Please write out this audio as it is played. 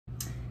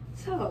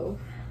So,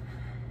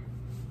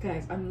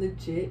 guys, I'm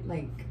legit,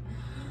 like,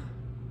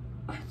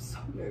 I'm so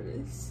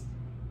nervous.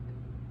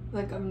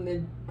 Like,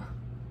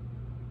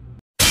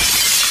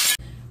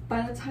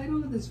 By the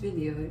title of this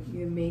video,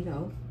 you may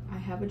know I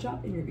have a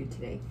job interview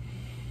today.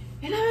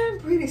 And I'm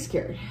pretty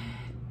scared.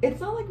 It's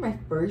not like my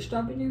first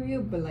job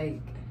interview, but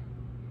like,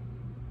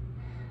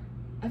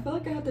 I feel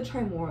like I have to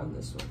try more on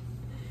this one.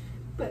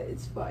 But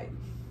it's fine.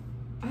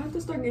 I have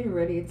to start getting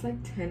ready. It's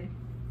like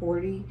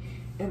 10:40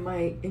 and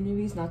my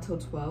interview's not till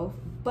 12.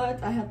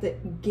 But I have to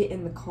get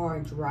in the car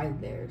and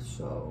drive there.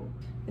 So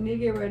I need to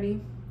get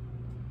ready.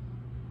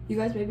 You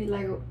guys may be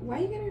like, why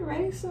are you getting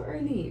ready so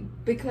early?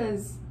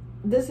 Because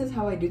this is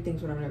how I do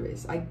things when I'm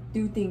nervous. I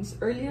do things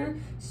earlier,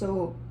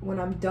 so when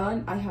I'm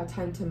done, I have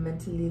time to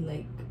mentally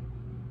like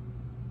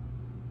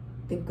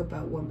think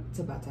about what's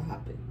about to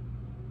happen.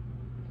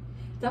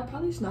 That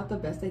probably is not the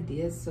best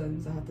idea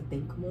since I have to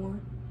think more,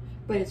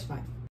 but it's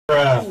fine.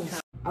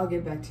 I'll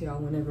get back to y'all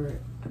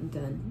whenever I'm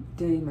done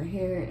doing my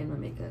hair and my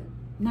makeup.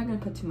 I'm not gonna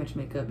put too much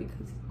makeup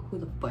because who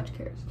the fudge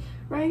cares,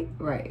 right?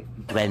 Right.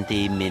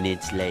 20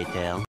 minutes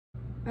later.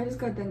 I just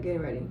got done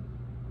getting ready.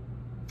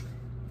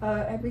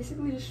 I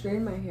basically just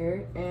straightened my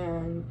hair,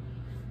 and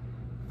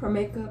for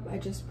makeup I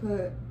just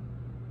put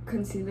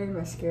concealer and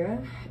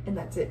mascara, and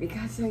that's it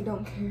because I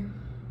don't care.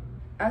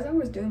 As I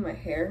was doing my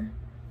hair,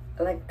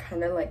 I like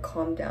kind of like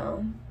calmed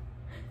down,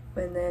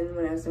 but then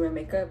when I was doing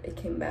my makeup it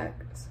came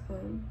back. So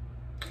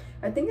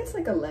I think it's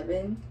like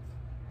 11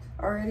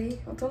 already.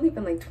 It's only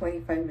been like 20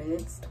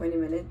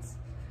 minutes,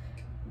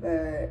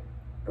 but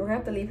we're gonna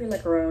have to leave here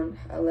like around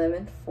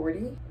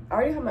 11:40. I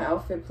already have my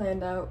outfit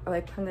planned out. I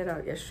like planned it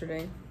out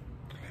yesterday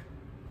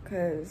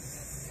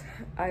because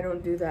I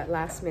don't do that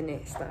last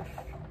minute stuff.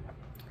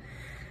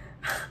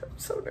 I'm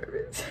so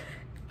nervous.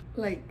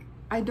 Like,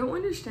 I don't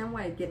understand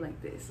why I get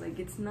like this. Like,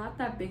 it's not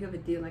that big of a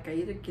deal. Like, I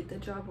either get the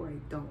job or I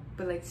don't.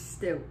 But like,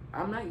 still,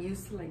 I'm not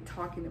used to like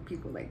talking to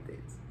people like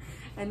this.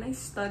 And I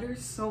stutter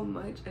so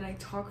much and I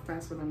talk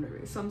fast when I'm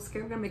nervous. So I'm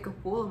scared I'm gonna make a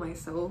fool of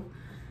myself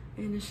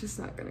and it's just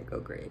not gonna go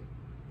great.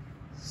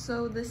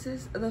 So this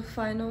is the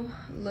final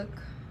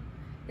look.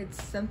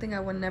 It's something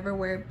I would never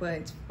wear, but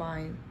it's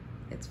fine.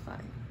 It's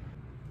fine.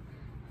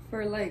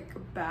 For like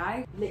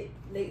bag,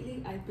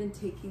 lately I've been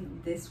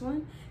taking this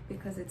one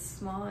because it's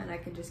small and I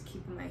can just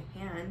keep in my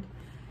hand.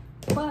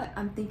 But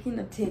I'm thinking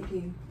of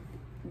taking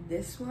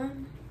this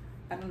one.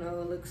 I don't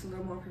know, it looks a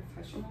little more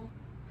professional.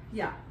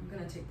 Yeah, I'm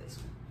gonna take this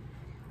one.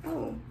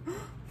 Oh,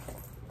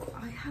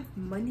 I have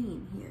money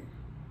in here.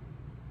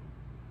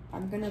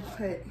 I'm gonna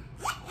put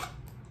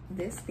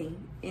this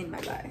thing in my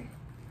bag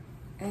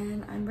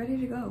and I'm ready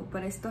to go,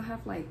 but I still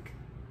have like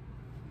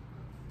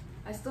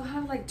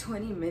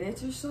 20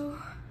 minutes or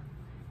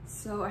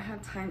so I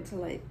have time to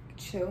like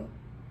chill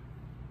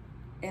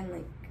and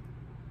like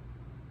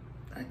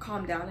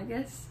calm down, I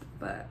guess.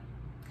 But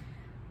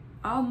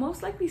I'll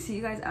most likely see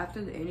you guys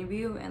after the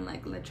interview and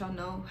like let y'all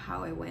know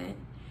how it went,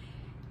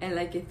 and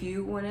like if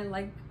you want to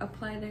like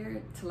apply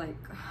there to like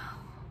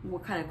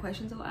what kind of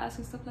questions I'll ask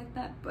and stuff like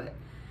that. But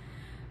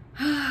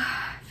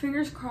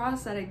fingers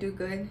crossed that I do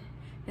good.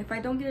 If I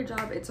don't get a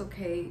job, it's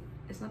okay.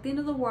 It's not the end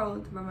of the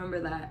world. Remember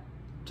that.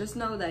 Just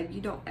know that if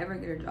you don't ever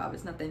get a job,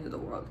 it's not the end of the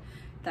world.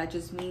 That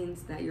just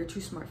means that you're too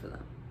smart for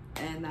them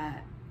and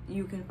that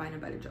you can find a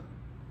better job.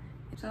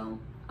 So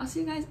I'll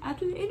see you guys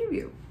after the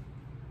interview.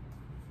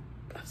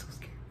 I'm so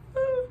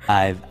scared.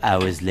 5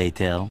 hours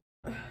later.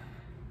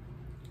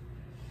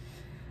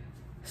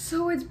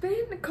 So it's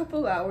been a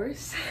couple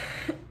hours.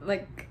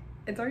 Like,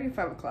 it's already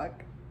 5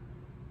 o'clock.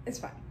 It's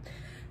fine.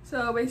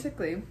 So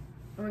basically, I'm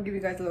gonna give you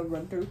guys a little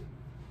run through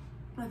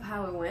of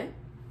how it went.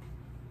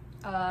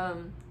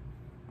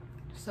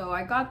 So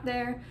I got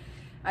there.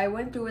 I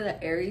went through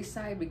the Aerie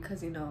side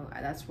because, you know,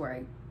 that's where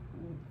I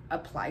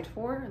applied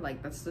for.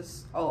 Like, that's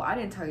just, oh, I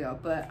didn't tell y'all,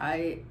 but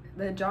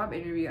the job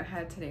interview I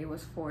had today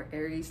was for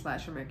Aerie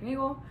 / American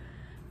Eagle.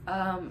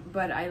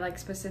 But I like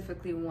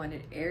specifically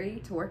wanted Aerie,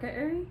 to work at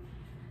Aerie.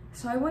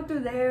 So I went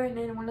through there, and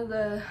then one of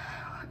the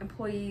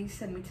employees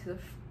sent me to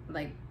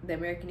the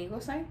American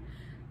Eagle side.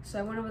 So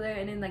I went over there,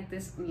 and then like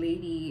this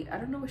lady, I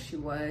don't know what she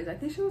was. I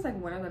think she was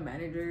like one of the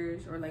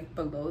managers or like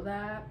below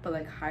that, but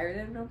like higher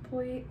than an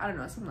employee. I don't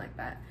know, something like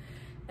that.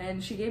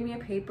 And she gave me a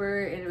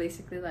paper, and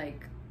basically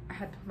like I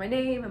had to put my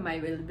name and my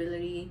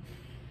availability.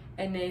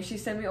 And then she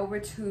sent me over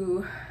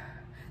to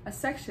a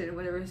section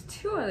where there was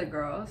 2 other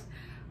girls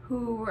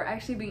who were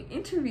actually being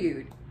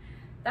interviewed.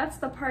 That's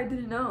the part I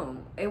didn't know.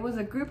 It was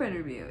a group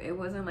interview. It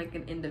wasn't like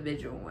an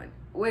individual one,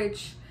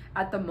 which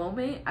at the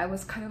moment I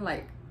was kind of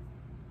like,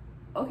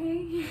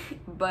 okay.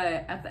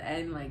 But at the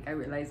end, like, I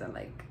realized that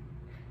like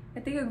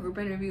I think a group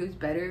interview is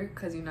better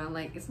because, you know,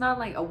 like it's not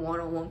like a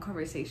one-on-one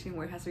conversation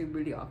where it has to be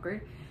really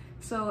awkward.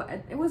 So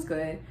it was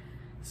good.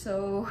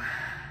 So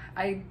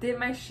I did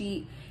my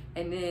sheet,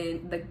 and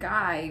then the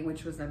guy,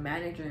 which was the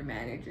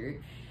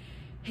manager,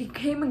 he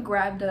came and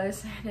grabbed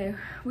us, and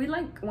we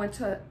like went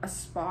to a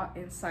spot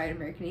inside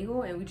American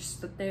Eagle, and we just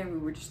stood there and we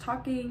were just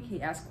talking.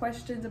 He asked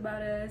questions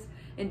about us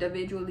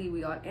individually,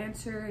 we all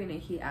answered, and then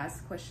he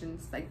asked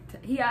questions like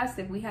he asked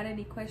if we had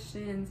any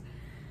questions,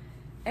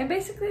 and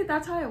basically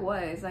that's how it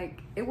was.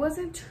 Like, it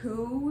wasn't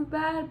too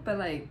bad, but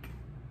like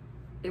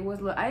it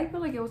was, I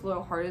feel like it was a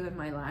little harder than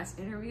my last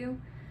interview,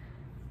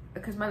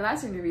 because my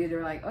last interview they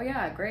were like, oh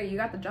yeah, great, you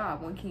got the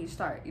job, when can you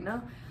start, you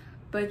know?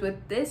 But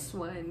with this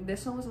one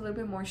was a little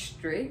bit more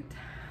strict,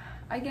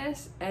 I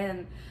guess,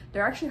 and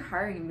they're actually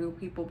hiring new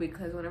people,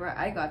 because whenever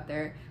I got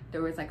there,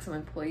 there was like some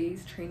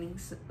employees training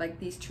like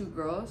these 2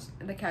 girls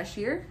and the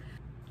cashier.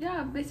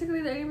 Yeah,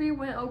 basically the interview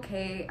went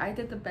okay. I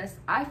did the best.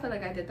 I feel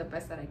like I did the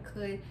best that I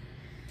could,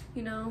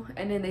 you know.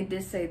 And then they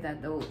did say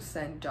that they'll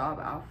send job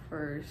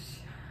offers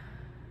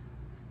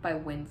by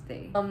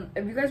Wednesday.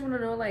 If you guys want to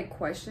know like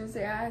questions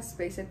they asked,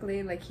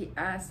 basically like he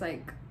asked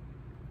like,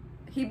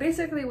 he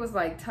basically was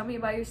like, tell me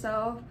about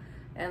yourself,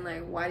 and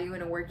like, why do you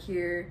want to work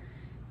here,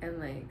 and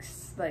like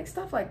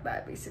stuff like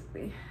that.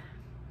 Basically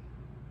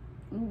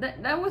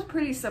that was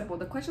pretty simple.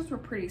 The questions were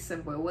pretty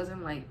simple. It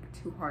wasn't like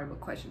too hard of a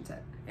question to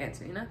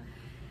answer, you know.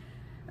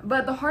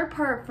 But the hard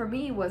part for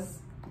me was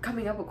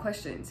coming up with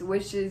questions,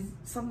 which is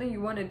something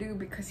you want to do,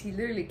 because he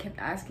literally kept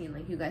asking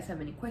like, you guys have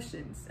any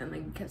questions, and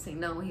like we kept saying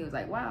no. He was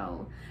like,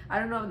 wow. I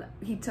don't know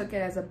if he took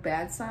it as a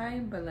bad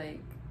sign, but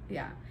like,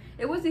 yeah,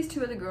 it was these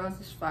 2 other girls.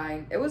 It's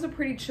fine. It was a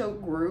pretty chill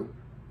group.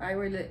 I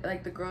really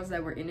like the girls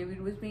that were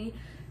interviewed with me.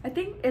 I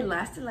think it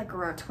lasted like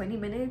around 20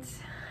 minutes.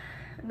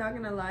 Not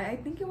gonna lie, I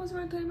think it was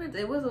around 20 minutes.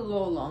 It was a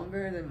little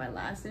longer than my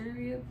last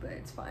interview, but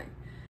it's fine.